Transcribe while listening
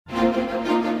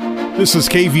This is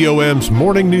KVOM's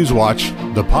Morning News Watch,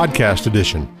 the podcast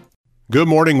edition. Good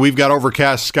morning. We've got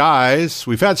overcast skies.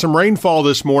 We've had some rainfall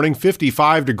this morning,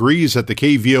 55 degrees at the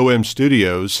KVOM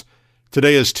studios.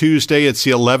 Today is Tuesday. It's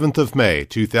the 11th of May,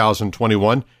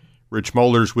 2021. Rich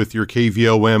Mollers with your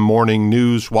KVOM Morning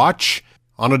News Watch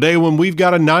on a day when we've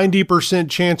got a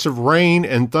 90% chance of rain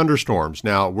and thunderstorms.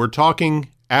 Now, we're talking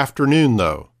afternoon,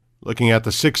 though. Looking at the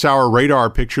 6-hour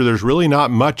radar picture, there's really not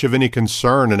much of any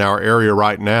concern in our area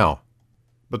right now.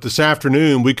 But this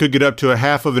afternoon, we could get up to a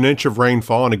half of an inch of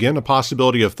rainfall, and again, a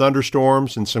possibility of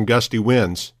thunderstorms and some gusty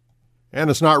winds. And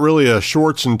it's not really a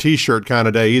shorts and t-shirt kind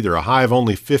of day either, a high of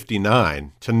only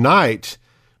 59. Tonight,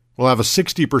 we'll have a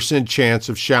 60% chance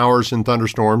of showers and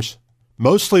thunderstorms,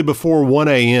 mostly before 1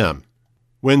 a.m.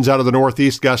 Winds out of the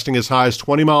northeast gusting as high as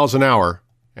 20 miles an hour,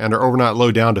 and our overnight low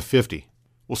down to 50.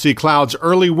 We'll see clouds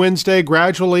early Wednesday,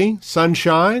 gradually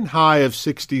sunshine, high of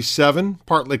 67,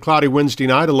 partly cloudy Wednesday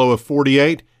night, a low of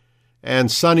 48, and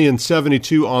sunny and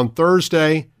 72 on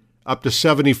Thursday, up to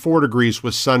 74 degrees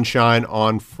with sunshine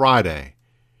on Friday.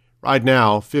 Right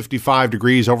now, 55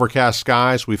 degrees, overcast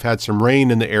skies. We've had some rain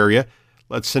in the area.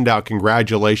 Let's send out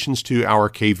congratulations to our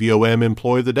KVOM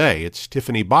Employee of the Day. It's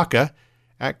Tiffany Baca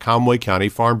at Conway County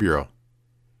Farm Bureau.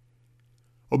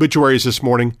 Obituaries this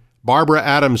morning. Barbara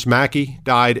Adams Mackey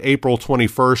died April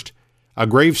 21st. A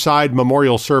graveside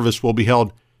memorial service will be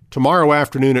held tomorrow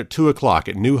afternoon at 2 o'clock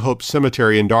at New Hope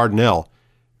Cemetery in Dardanelle.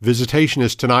 Visitation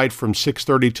is tonight from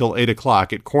 6:30 till 8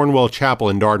 o'clock at Cornwell Chapel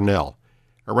in Dardanelle.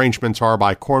 Arrangements are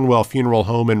by Cornwell Funeral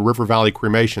Home and River Valley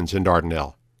Cremations in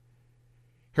Dardanelle.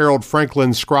 Harold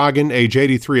Franklin Scroggin, age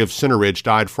 83 of Center Ridge,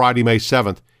 died Friday, May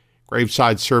 7th.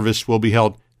 Graveside service will be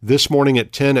held this morning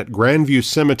at 10 at Grandview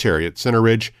Cemetery at Center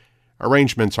Ridge.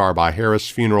 Arrangements are by Harris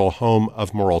Funeral Home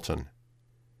of Morrilton.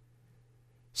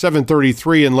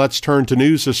 7:33, and let's turn to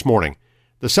news this morning.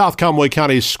 The South Conway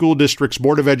County School District's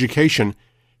Board of Education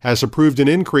has approved an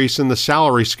increase in the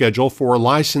salary schedule for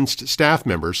licensed staff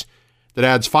members that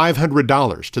adds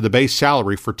 $500 to the base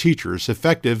salary for teachers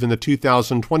effective in the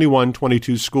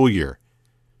 2021-22 school year.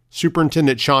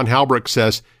 Superintendent Sean Halbrook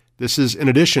says this is in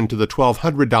addition to the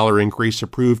 $1,200 increase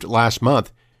approved last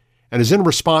month, and is in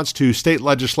response to state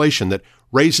legislation that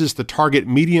raises the target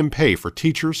median pay for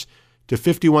teachers to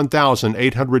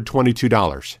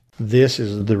 $51,822. This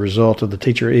is the result of the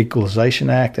Teacher Equalization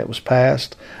Act that was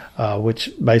passed, which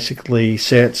basically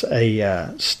sets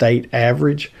a state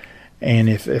average. And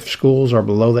if schools are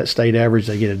below that state average,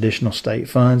 they get additional state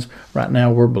funds. Right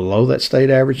now, we're below that state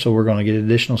average, so we're going to get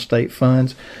additional state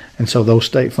funds. And so those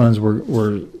state funds,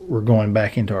 we're going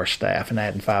back into our staff and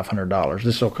adding $500.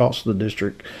 This will cost the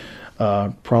district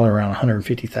probably around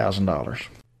 $150,000.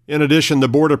 In addition, the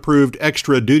board approved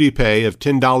extra duty pay of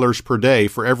 $10 per day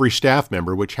for every staff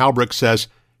member, which Halbrook says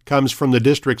comes from the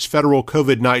district's federal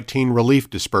COVID-19 relief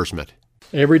disbursement.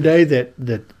 Every day that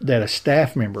a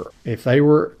staff member, if they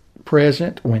were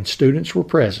present when students were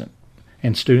present,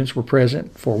 and students were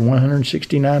present for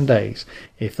 169 days,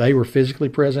 if they were physically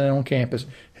present on campus,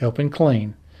 helping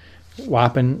clean,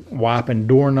 wiping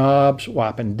doorknobs,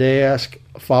 wiping desks,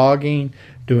 fogging,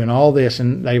 doing all this,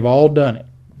 and they've all done it.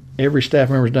 Every staff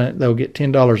member's done it. They'll get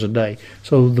 $10 a day.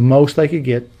 So the most they could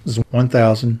get is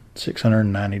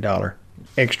 $1,690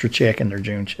 extra check in their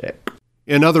June check.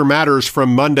 In other matters,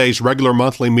 from Monday's regular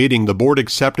monthly meeting, the board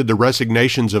accepted the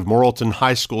resignations of Morrilton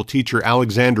High School teacher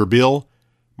Alexander Bill,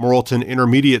 Morrilton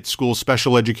Intermediate School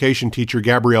special education teacher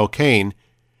Gabrielle Kane,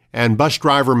 and bus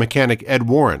driver mechanic Ed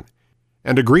Warren,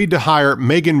 and agreed to hire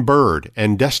Megan Bird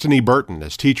and Destiny Burton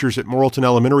as teachers at Morrilton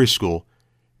Elementary School,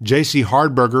 J.C.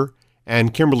 Hardberger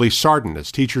and Kimberly Sarden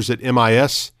as teachers at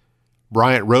MIS,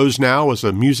 Bryant Rosenau as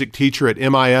a music teacher at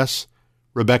MIS,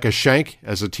 Rebecca Shank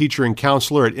as a teacher and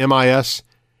counselor at MIS,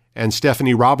 and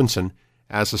Stephanie Robinson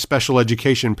as a special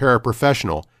education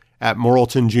paraprofessional at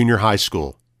Morrilton Junior High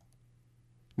School.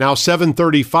 Now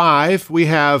 7:35, we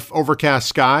have overcast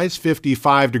skies,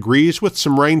 55 degrees with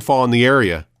some rainfall in the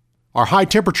area. Our high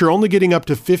temperature only getting up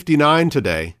to 59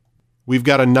 today. We've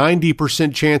got a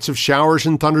 90% chance of showers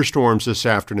and thunderstorms this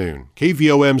afternoon.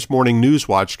 KVOM's Morning News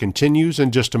Watch continues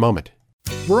in just a moment.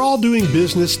 We're all doing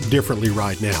business differently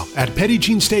right now. At Petit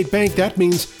Jean State Bank, that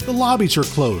means the lobbies are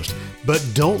closed. But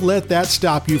don't let that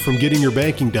stop you from getting your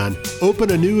banking done. Open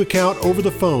a new account over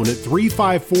the phone at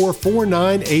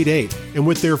 354-4988. And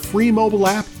with their free mobile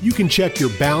app, you can check your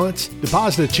balance,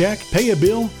 deposit a check, pay a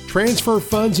bill, transfer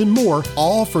funds, and more,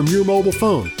 all from your mobile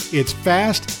phone. It's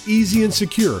fast, easy, and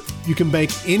secure. You can bank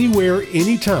anywhere,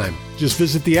 anytime. Just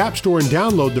visit the App Store and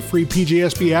download the free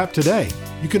PJSB app today.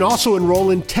 You can also enroll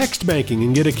in text banking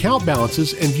and get account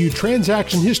balances and view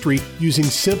transaction history using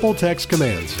simple text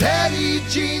commands. Petit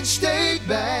Jean State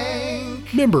Bank.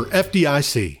 Member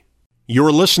FDIC.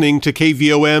 You're listening to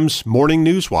KVOM's Morning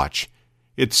News Watch.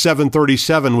 It's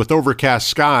 7:37 with overcast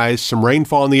skies, some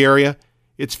rainfall in the area.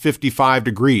 It's 55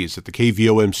 degrees at the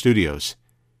KVOM studios.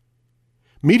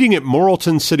 Meeting at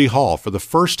Morrilton City Hall for the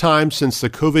first time since the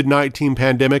COVID-19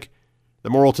 pandemic, the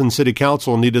Morrilton City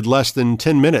Council needed less than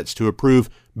 10 minutes to approve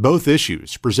both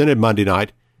issues presented Monday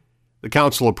night. The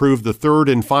council approved the third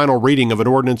and final reading of an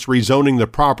ordinance rezoning the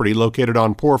property located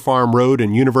on Poor Farm Road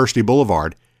and University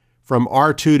Boulevard from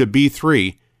R2 to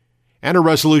B3, and a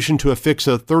resolution to affix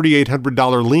a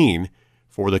 $3,800 lien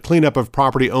for the cleanup of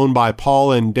property owned by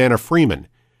Paul and Dana Freeman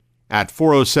at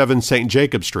 407 St.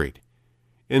 Jacob Street.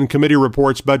 In committee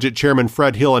reports, Budget Chairman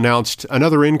Fred Hill announced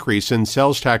another increase in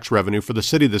sales tax revenue for the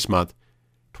city this month,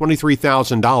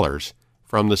 $23,000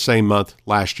 from the same month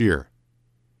last year.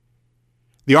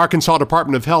 The Arkansas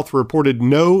Department of Health reported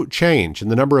no change in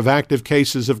the number of active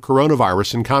cases of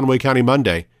coronavirus in Conway County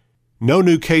Monday. No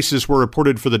new cases were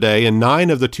reported for the day, and 9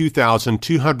 of the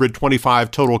 2,225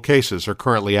 total cases are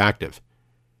currently active.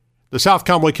 The South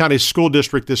Conway County School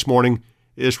District this morning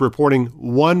is reporting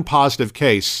 1 positive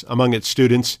case among its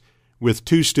students, with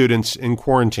 2 students in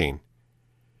quarantine.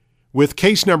 With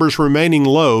case numbers remaining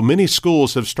low, many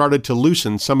schools have started to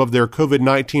loosen some of their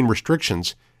COVID-19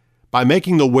 restrictions by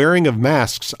making the wearing of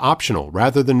masks optional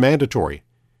rather than mandatory.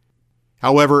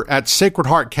 However, at Sacred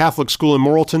Heart Catholic School in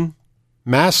Morrilton,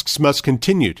 masks must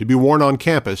continue to be worn on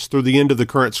campus through the end of the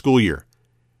current school year.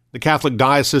 The Catholic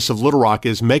Diocese of Little Rock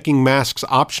is making masks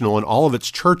optional in all of its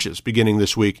churches beginning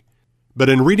this week. But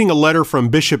in reading a letter from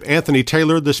Bishop Anthony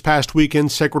Taylor this past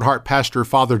weekend, Sacred Heart pastor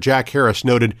Father Jack Harris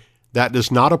noted that does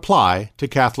not apply to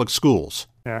Catholic schools.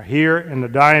 Now, here in the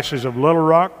Diocese of Little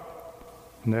Rock,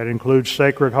 and that includes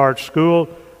Sacred Heart School,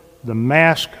 the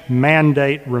mask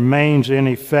mandate remains in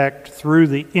effect through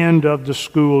the end of the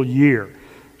school year.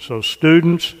 So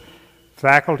students,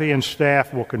 faculty, and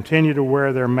staff will continue to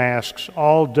wear their masks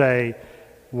all day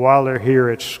while they're here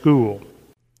at school.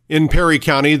 In Perry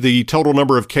County, the total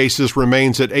number of cases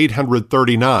remains at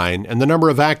 839, and the number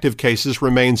of active cases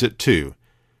remains at 2.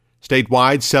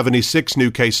 Statewide, 76 new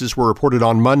cases were reported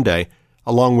on Monday,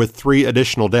 along with 3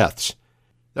 additional deaths.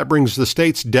 That brings the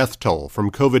state's death toll from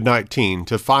COVID-19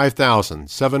 to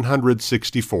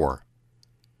 5,764.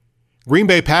 Green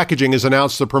Bay Packaging has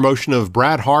announced the promotion of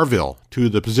Brad Harville to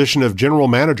the position of General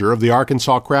Manager of the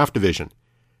Arkansas Craft Division.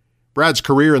 Brad's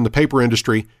career in the paper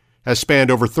industry has spanned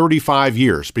over 35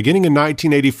 years, beginning in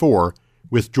 1984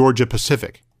 with Georgia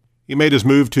Pacific. He made his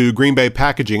move to Green Bay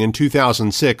Packaging in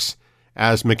 2006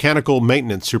 as Mechanical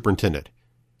Maintenance Superintendent.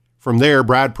 From there,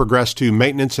 Brad progressed to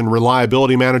Maintenance and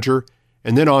Reliability Manager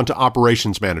and then on to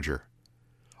Operations Manager.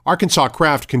 Arkansas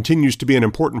Craft continues to be an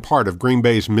important part of Green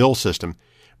Bay's mill system.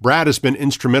 Brad has been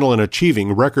instrumental in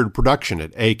achieving record production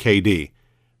at AKD.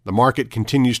 The market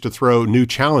continues to throw new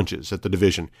challenges at the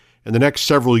division, and the next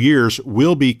several years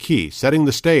will be key, setting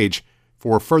the stage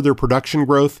for further production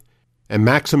growth and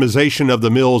maximization of the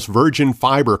mill's virgin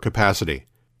fiber capacity.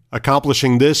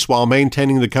 Accomplishing this while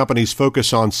maintaining the company's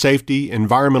focus on safety,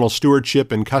 environmental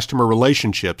stewardship, and customer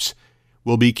relationships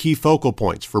will be key focal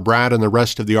points for Brad and the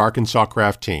rest of the Arkansas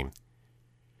Craft team.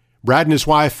 Brad and his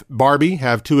wife, Barbie,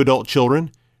 have 2 adult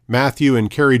children, Matthew and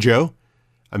Carrie Jo.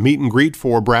 A meet and greet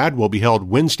for Brad will be held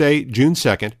Wednesday, June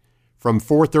 2nd from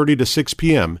 4:30 to 6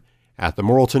 p.m. at the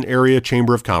Morrilton Area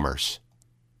Chamber of Commerce.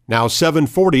 Now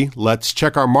 7:40, let's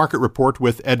check our market report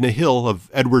with Edna Hill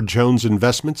of Edward Jones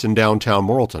Investments in downtown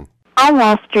Morrilton. On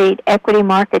Wall Street, equity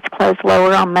markets closed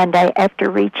lower on Monday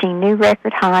after reaching new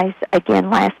record highs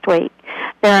again last week.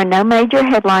 There are no major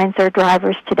headlines or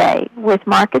drivers today, with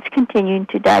markets continuing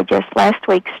to digest last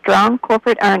week's strong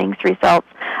corporate earnings results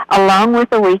along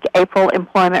with the weak April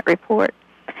employment report.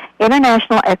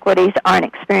 International equities aren't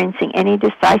experiencing any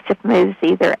decisive moves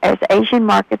either, as Asian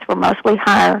markets were mostly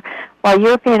higher, while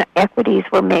European equities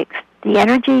were mixed. The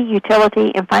energy,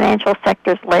 utility, and financial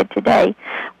sectors led today,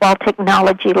 while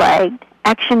technology lagged.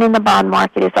 Action in the bond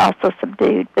market is also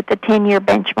subdued, with the 10-year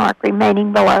benchmark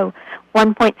remaining below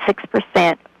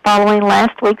 1.6%, following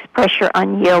last week's pressure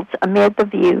on yields amid the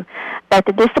view that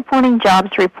the disappointing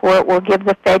jobs report will give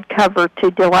the Fed cover to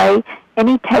delay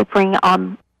any tapering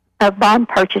of bond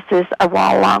purchases a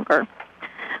while longer.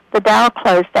 The Dow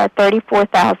closed at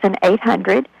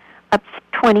 34,800, up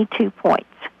 22 points.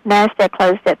 NASDAQ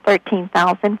closed at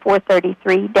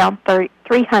 13,433, down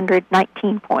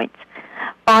 319 points.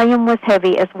 Volume was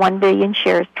heavy as 1 billion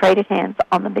shares traded hands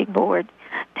on the big board.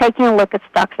 Taking a look at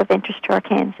stocks of interest to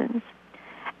Arkansans.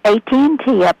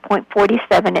 AT&T up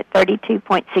 0.47 at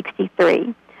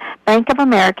 32.63. Bank of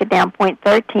America down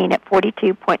 0.13 at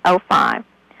 42.05.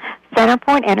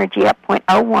 CenterPoint Energy up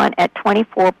 0.01 at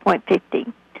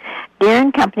 24.50. Deere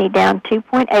 & Company down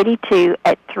 2.82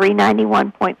 at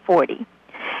 391.40.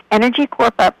 Energy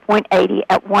Corp up 0.80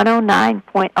 at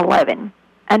 109.11.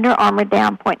 Under Armour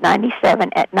down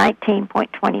 0.97 at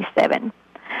 19.27.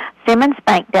 Simmons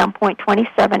Bank down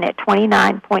 0.27 at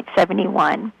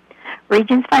 29.71.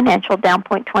 Regions Financial down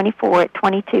 0.24 at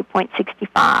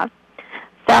 22.65.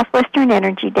 Southwestern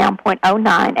Energy down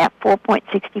 0.09 at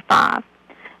 4.65.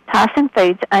 Tyson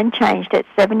Foods unchanged at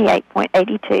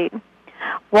 78.82.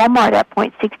 Walmart up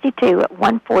 0.62 at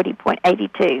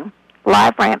 140.82.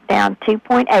 LiveRamp down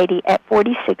 2.80 at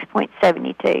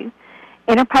 46.72.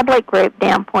 Interpublic Group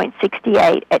down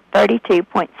 0.68 at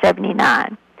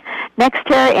 32.79.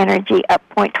 NextEra Energy up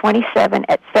 0.27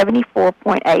 at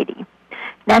 74.80.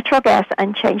 Natural gas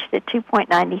unchanged at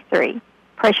 2.93.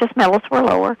 Precious metals were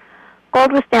lower.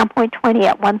 Gold was down 0.20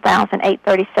 at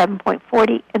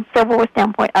 1,837.40, and silver was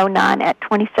down 0.09 at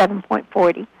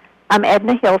 27.40. I'm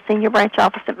Edna Hill, Senior Branch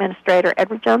Office Administrator,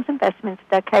 Edward Jones Investments,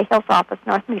 Doug Cahill's office,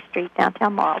 North New Street,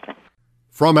 downtown Marlton.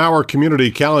 From our community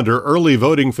calendar, early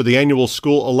voting for the annual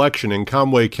school election in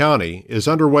Conway County is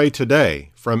underway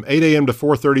today from 8 a.m. to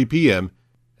 4:30 p.m.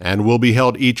 and will be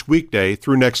held each weekday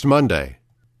through next Monday.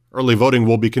 Early voting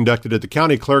will be conducted at the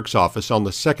county clerk's office on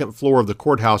the second floor of the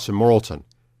courthouse in Morrilton.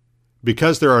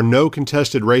 Because there are no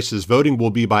contested races, voting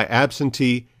will be by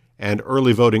absentee and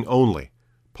early voting only.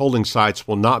 Polling sites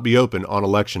will not be open on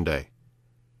Election Day.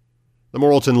 The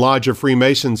Morrilton Lodge of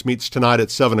Freemasons meets tonight at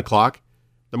 7 o'clock.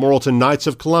 The Morrilton Knights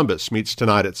of Columbus meets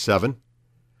tonight at 7.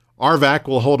 RVAC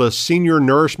will hold a Senior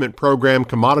Nourishment Program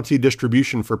commodity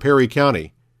distribution for Perry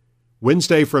County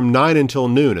Wednesday from 9 until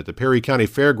noon at the Perry County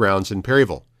Fairgrounds in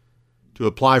Perryville. To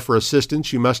apply for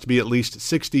assistance, you must be at least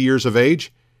 60 years of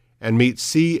age and meet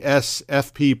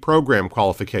CSFP program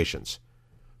qualifications.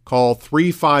 Call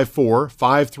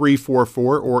 354-5344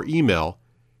 or email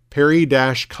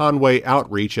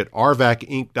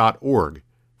perry-conwayoutreach@rvacinc.org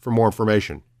for more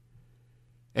information.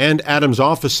 And Adams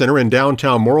Office Center in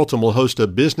downtown Morrilton will host a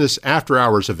business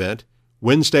after-hours event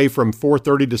Wednesday from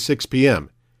 4:30 to 6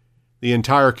 p.m. The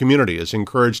entire community is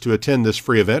encouraged to attend this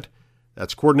free event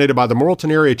that's coordinated by the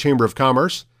Morrilton Area Chamber of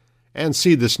Commerce and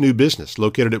see this new business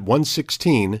located at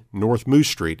 116 North Moose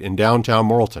Street in downtown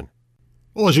Morrilton.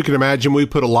 Well, as you can imagine, we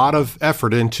put a lot of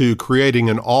effort into creating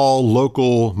an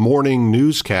all-local morning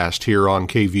newscast here on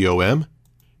KVOM,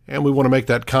 and we want to make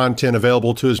that content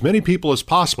available to as many people as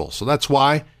possible. So that's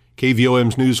why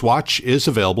KVOM's Newswatch is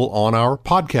available on our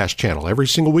podcast channel every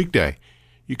single weekday.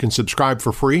 You can subscribe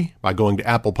for free by going to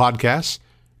Apple Podcasts,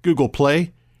 Google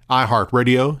Play,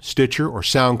 iHeartRadio, Stitcher, or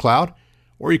SoundCloud,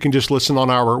 or you can just listen on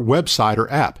our website or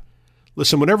app.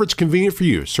 Listen whenever it's convenient for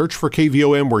you. Search for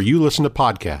KVOM where you listen to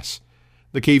podcasts.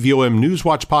 The KVOM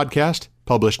Newswatch podcast,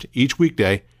 published each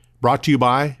weekday, brought to you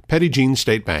by Petit Jean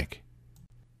State Bank.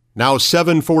 Now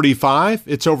 7:45,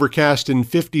 it's overcast and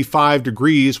 55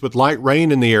 degrees with light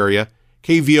rain in the area.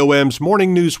 KVOM's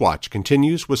Morning Newswatch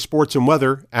continues with sports and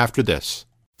weather after this.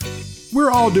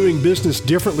 We're all doing business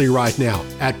differently right now.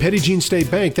 At Petit Jean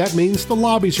State Bank, that means the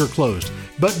lobbies are closed.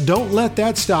 But don't let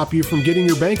that stop you from getting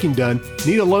your banking done.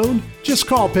 Need a loan? Just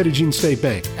call Petit Jean State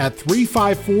Bank at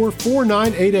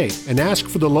 354-4988 and ask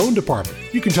for the loan department.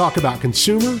 You can talk about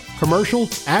consumer, commercial,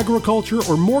 agriculture,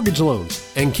 or mortgage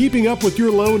loans. And keeping up with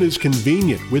your loan is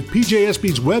convenient with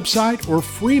PJSB's website or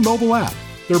free mobile app.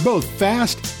 They're both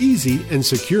fast, easy, and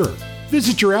secure.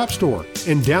 Visit your app store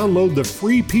and download the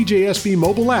free PJSB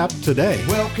mobile app today.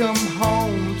 Welcome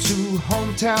home to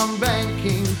hometown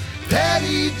banking,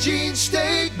 Petit Jean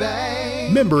State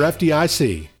Bank. Member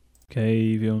FDIC.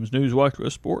 KVOM's Newswatch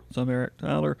with Sports. I'm Eric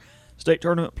Tyler. State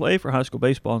tournament play for high school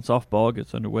baseball and softball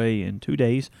gets underway in 2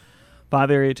 days.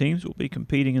 5 area teams will be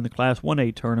competing in the Class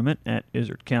 1A tournament at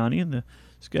Izard County, and the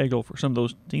schedule for some of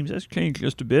those teams has changed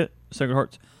just a bit. Sacred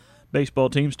Heart's baseball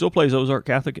team still plays Ozark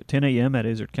Catholic at 10 a.m. at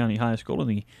Izard County High School, and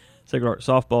the Sacred Heart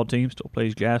softball team still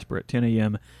plays Jasper at 10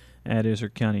 a.m. at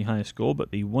Izard County High School,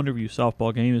 but the Wonderview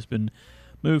softball game has been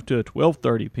moved to a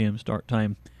 12:30 p.m. start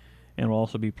time and will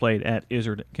also be played at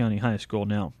Izard County High School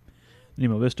now. The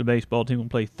Nemo Vista baseball team will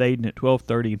play Thaden at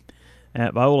 12:30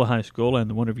 at Viola High School, and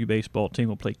the Wonderview baseball team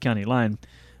will play County Line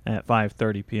at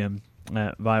 5:30 p.m.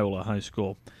 at Viola High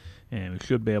School. And we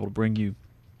should be able to bring you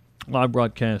a live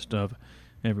broadcast of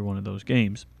every one of those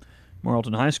games.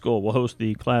 Morrilton High School will host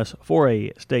the Class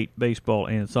 4A state baseball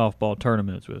and softball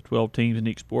tournaments with 12 teams in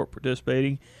each sport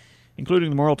participating, including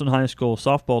the Morrilton High School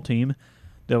softball team.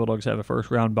 Devil Dogs have a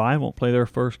first-round bye and won't play their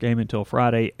first game until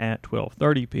Friday at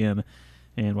 12:30 p.m.,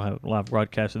 and we'll have a live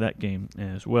broadcast of that game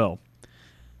as well.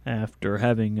 After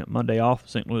having Monday off,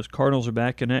 St. Louis Cardinals are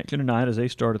back in action tonight as they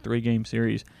start a 3-game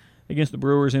series against the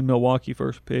Brewers in Milwaukee.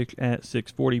 First pitch at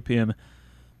 6:40 p.m.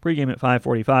 Pregame at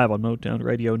 5:45 on Motown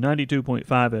Radio, 92.5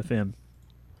 FM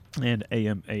and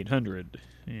AM 800.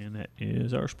 And that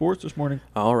is our sports this morning.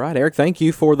 All right, Eric, thank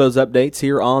you for those updates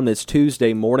here on this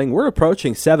Tuesday morning. We're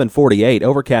approaching 7:48,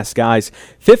 overcast skies,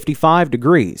 55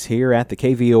 degrees here at the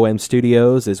KVOM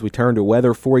studios. As we turn to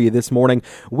weather for you this morning,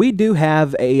 we do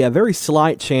have a very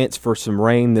slight chance for some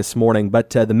rain this morning, but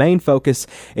the main focus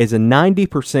is a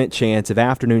 90% chance of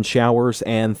afternoon showers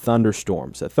and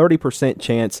thunderstorms. A 30%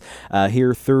 chance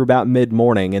here through about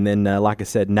mid-morning, and then, like I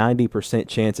said, 90%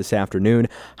 chance this afternoon.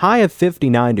 High of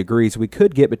 59 degrees. We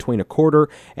could get between a quarter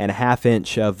and a half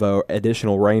inch of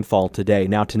additional rainfall today.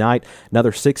 Now tonight,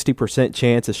 another 60%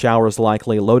 chance of showers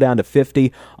likely, low down to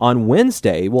 50. On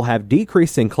Wednesday, we'll have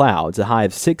decreasing clouds, a high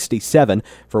of 67.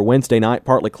 For Wednesday night,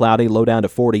 partly cloudy, low down to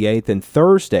 48. Then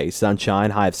Thursday,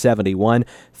 sunshine, high of 71.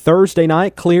 Thursday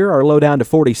night, clear, or low down to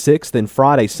 46. Then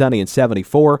Friday, sunny and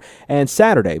 74. And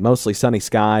Saturday, mostly sunny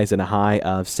skies and a high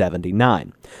of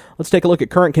 79. Let's take a look at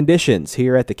current conditions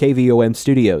here at the KVOM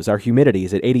studios. Our humidity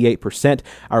is at 88%.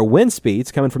 Our wind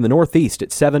speeds coming from the northeast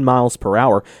at 7 miles per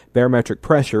hour. Barometric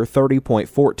pressure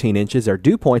 30.14 inches. Our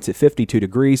dew point's at 52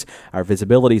 degrees. Our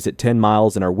visibility is at 10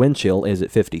 miles, and our wind chill is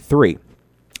at 53.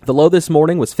 The low this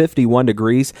morning was 51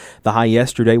 degrees. The high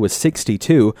yesterday was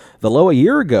 62. The low a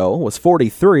year ago was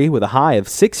 43 with a high of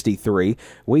 63.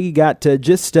 We got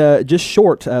just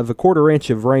short of a quarter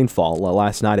inch of rainfall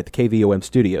last night at the KVOM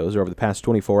studios, or over the past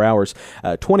 24 hours,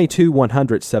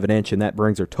 22/100ths of an inch, and that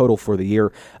brings our total for the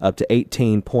year up to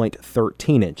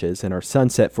 18.13 inches. And our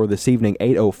sunset for this evening,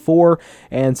 8:04,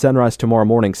 and sunrise tomorrow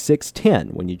morning, 6:10,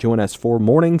 when you join us for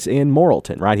Mornings in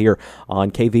Morrilton, right here on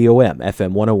KVOM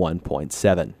FM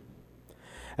 101.7.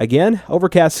 Again,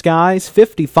 overcast skies,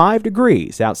 55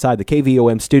 degrees outside the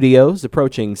KVOM studios,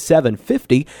 approaching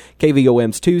 7:50.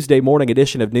 KVOM's Tuesday morning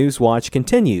edition of Newswatch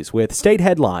continues with state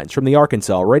headlines from the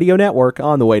Arkansas Radio Network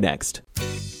on the way next.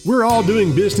 We're all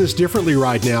doing business differently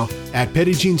right now. At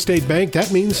Petit Jean State Bank,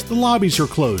 that means the lobbies are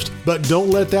closed. But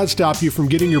don't let that stop you from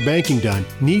getting your banking done.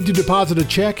 Need to deposit a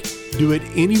check? Do it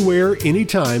anywhere,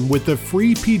 anytime with the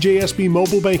free PJSB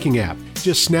mobile banking app.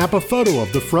 Just snap a photo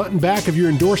of the front and back of your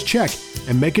endorsed check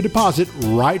and make a deposit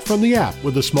right from the app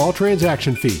with a small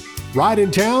transaction fee. Right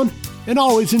in town and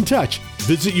always in touch.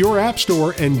 Visit your app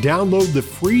store and download the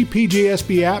free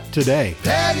PJSB app today.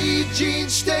 Petit Jean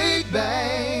State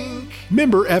Bank.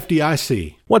 Member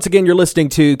FDIC. Once again, you're listening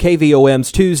to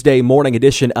KVOM's Tuesday morning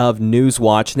edition of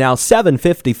Newswatch. Now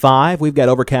 7:55. We've got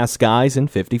overcast skies and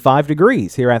 55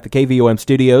 degrees here at the KVOM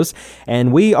studios.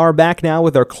 And we are back now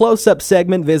with our close-up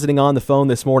segment, visiting on the phone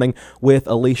this morning with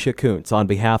Alicia Kuntz on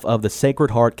behalf of the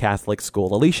Sacred Heart Catholic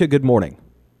School. Alicia, good morning.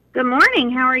 Good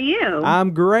morning. How are you?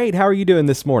 I'm great. How are you doing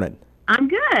this morning? I'm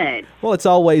good. Well, it's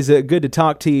always good to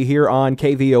talk to you here on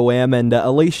KVOM. And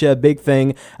Alicia, big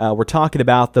thing, we're talking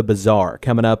about the Bazaar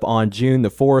coming up on June the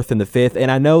 4th and the 5th.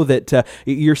 And I know that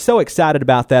you're so excited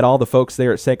about that. All the folks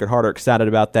there at Sacred Heart are excited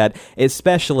about that,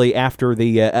 especially after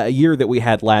the year that we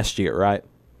had last year, right?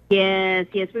 Yes.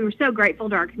 We were so grateful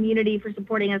to our community for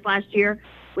supporting us last year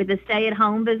with the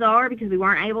stay-at-home Bazaar because we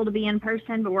weren't able to be in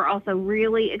person, but we're also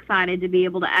really excited to be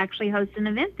able to actually host an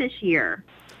event this year.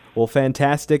 Well,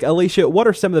 fantastic. Alicia, what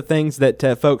are some of the things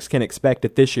that folks can expect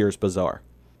at this year's Bazaar?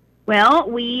 Well,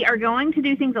 we are going to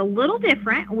do things a little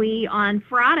different. On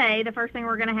Friday, the first thing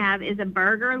we're going to have is a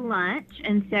burger lunch,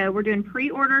 and so we're doing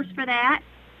pre-orders for that.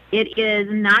 It is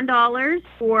 $9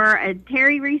 for a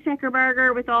Terry Resecker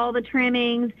burger with all the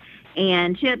trimmings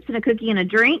and chips and a cookie and a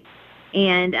drink.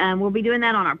 And we'll be doing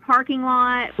that on our parking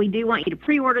lot. We do want you to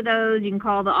pre-order those. You can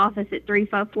call the office at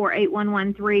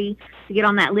 354-8113 to get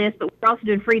on that list. But we're also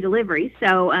doing free delivery.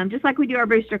 So just like we do our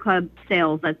Booster Club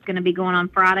sales, that's going to be going on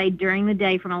Friday during the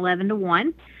day from 11 to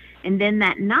 1. And then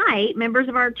that night, members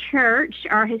of our church,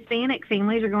 our Hispanic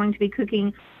families, are going to be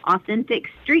cooking authentic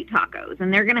street tacos.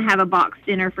 And they're going to have a box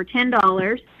dinner for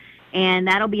 $10. And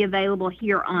that'll be available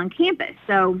here on campus.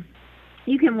 So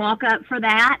you can walk up for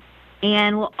that.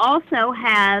 And we'll also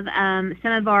have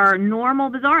some of our normal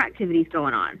Bazaar activities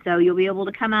going on. So you'll be able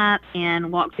to come up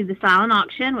and walk through the silent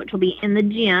auction, which will be in the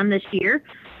gym this year.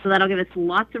 So that'll give us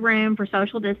lots of room for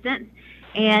social distance.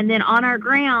 And then on our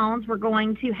grounds, we're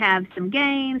going to have some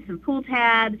games, some pull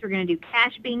tabs. We're going to do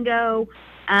cash bingo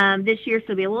this year, so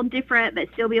it'll be a little different, but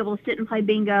still be able to sit and play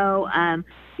bingo.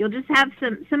 You'll just have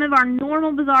some of our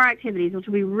normal Bazaar activities, which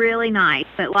will be really nice,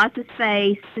 but lots of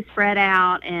space to spread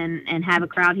out and have a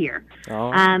crowd here.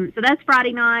 Oh. So that's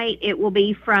Friday night. It will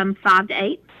be from 5 to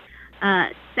 8.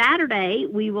 Saturday,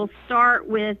 we will start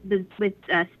with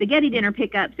spaghetti dinner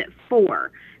pickups at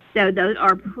 4. So those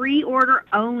are pre-order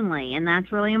only, and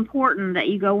that's really important that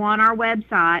you go on our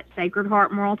website,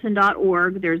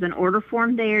 sacredheartmorrilton.org. There's an order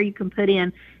form there. You can put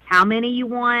in how many you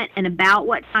want and about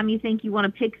what time you think you want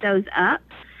to pick those up.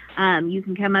 You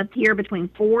can come up here between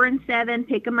 4 and 7,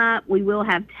 pick them up. We will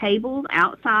have tables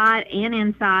outside and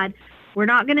inside. We're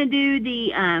not going to do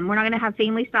we're not going to have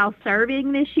family style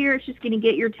serving this year. It's just going to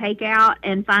get your takeout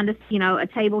and find a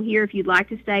table here if you'd like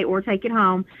to stay or take it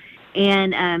home.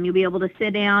 And you'll be able to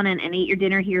sit down and eat your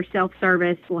dinner here,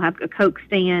 self-service. We'll have a Coke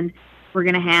stand. We're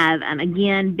going to have,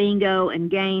 again, bingo and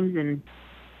games and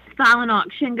silent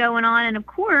auction going on. And, of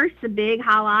course, the big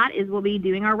highlight is we'll be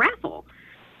doing our raffle.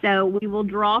 So we will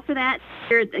draw for that.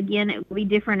 Again, it will be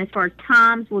different as far as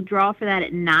times. We'll draw for that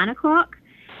at 9 o'clock.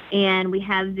 And we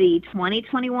have the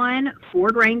 2021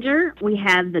 Ford Ranger. We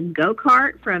have the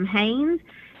go-kart from Haynes.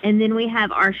 And then we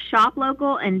have our Shop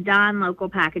Local and Dine Local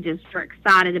packages we're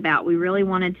excited about. We really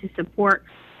wanted to support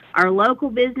our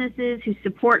local businesses who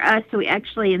support us. So we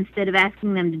actually, instead of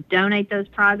asking them to donate those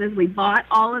prizes, we bought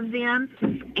all of them.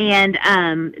 And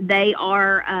they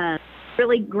are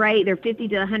really great. They're $50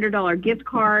 to $100 gift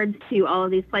cards to all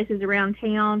of these places around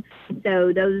town.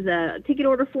 So those ticket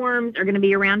order forms are going to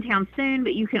be around town soon,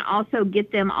 but you can also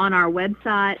get them on our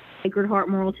website,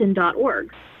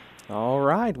 sacredheartmorrilton.org. All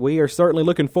right. We are certainly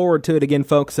looking forward to it. Again,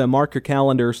 folks, mark your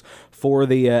calendars for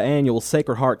the annual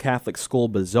Sacred Heart Catholic School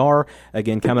Bazaar,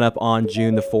 again, coming up on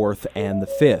June the 4th and the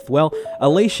 5th. Well,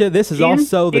 Alicia, this is June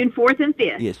 4th and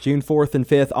 5th. Yes, June 4th and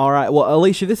 5th. All right. Well,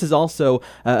 Alicia, this is also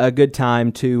a good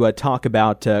time to talk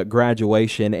about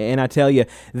graduation. And I tell you,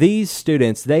 these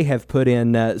students, they have put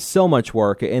in so much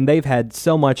work, and they've had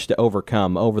so much to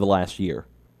overcome over the last year.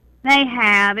 They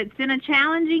have. It's been a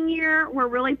challenging year. We're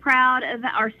really proud of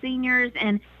our seniors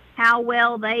and how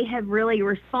well they have really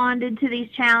responded to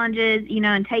these challenges,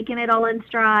 and taken it all in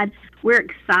stride. We're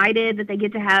excited that they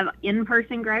get to have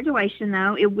in-person graduation,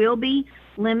 though. It will be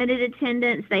limited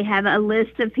attendance. They have a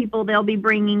list of people they'll be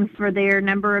bringing for their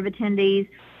number of attendees.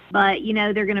 But,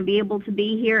 they're going to be able to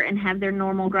be here and have their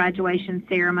normal graduation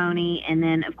ceremony. And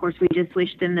then, of course, we just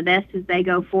wish them the best as they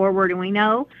go forward. And we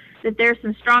know that there's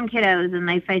some strong kiddos and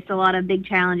they face a lot of big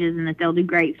challenges and that they'll do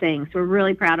great things. So we're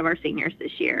really proud of our seniors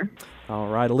this year. All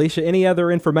right. Alicia, any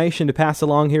other information to pass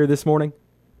along here this morning?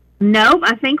 Nope.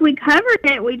 I think we covered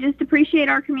it. We just appreciate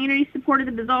our community support of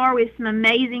the Bazaar. We have some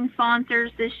amazing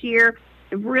sponsors this year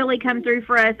that really come through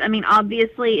for us. I mean,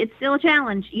 obviously, it's still a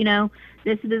challenge,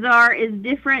 This Bazaar is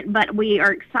different, but we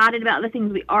are excited about the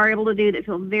things we are able to do that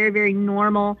feel very, very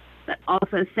normal, but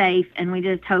also safe. And we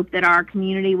just hope that our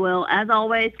community will, as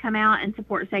always, come out and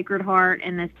support Sacred Heart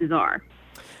and this Bazaar.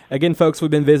 Again, folks,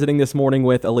 we've been visiting this morning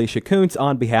with Alicia Kuntz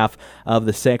on behalf of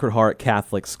the Sacred Heart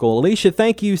Catholic School. Alicia,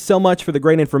 thank you so much for the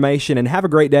great information, and have a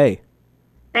great day.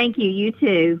 Thank you. You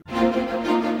too.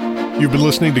 You've been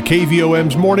listening to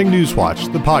KVOM's Morning News Watch,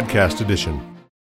 the podcast edition.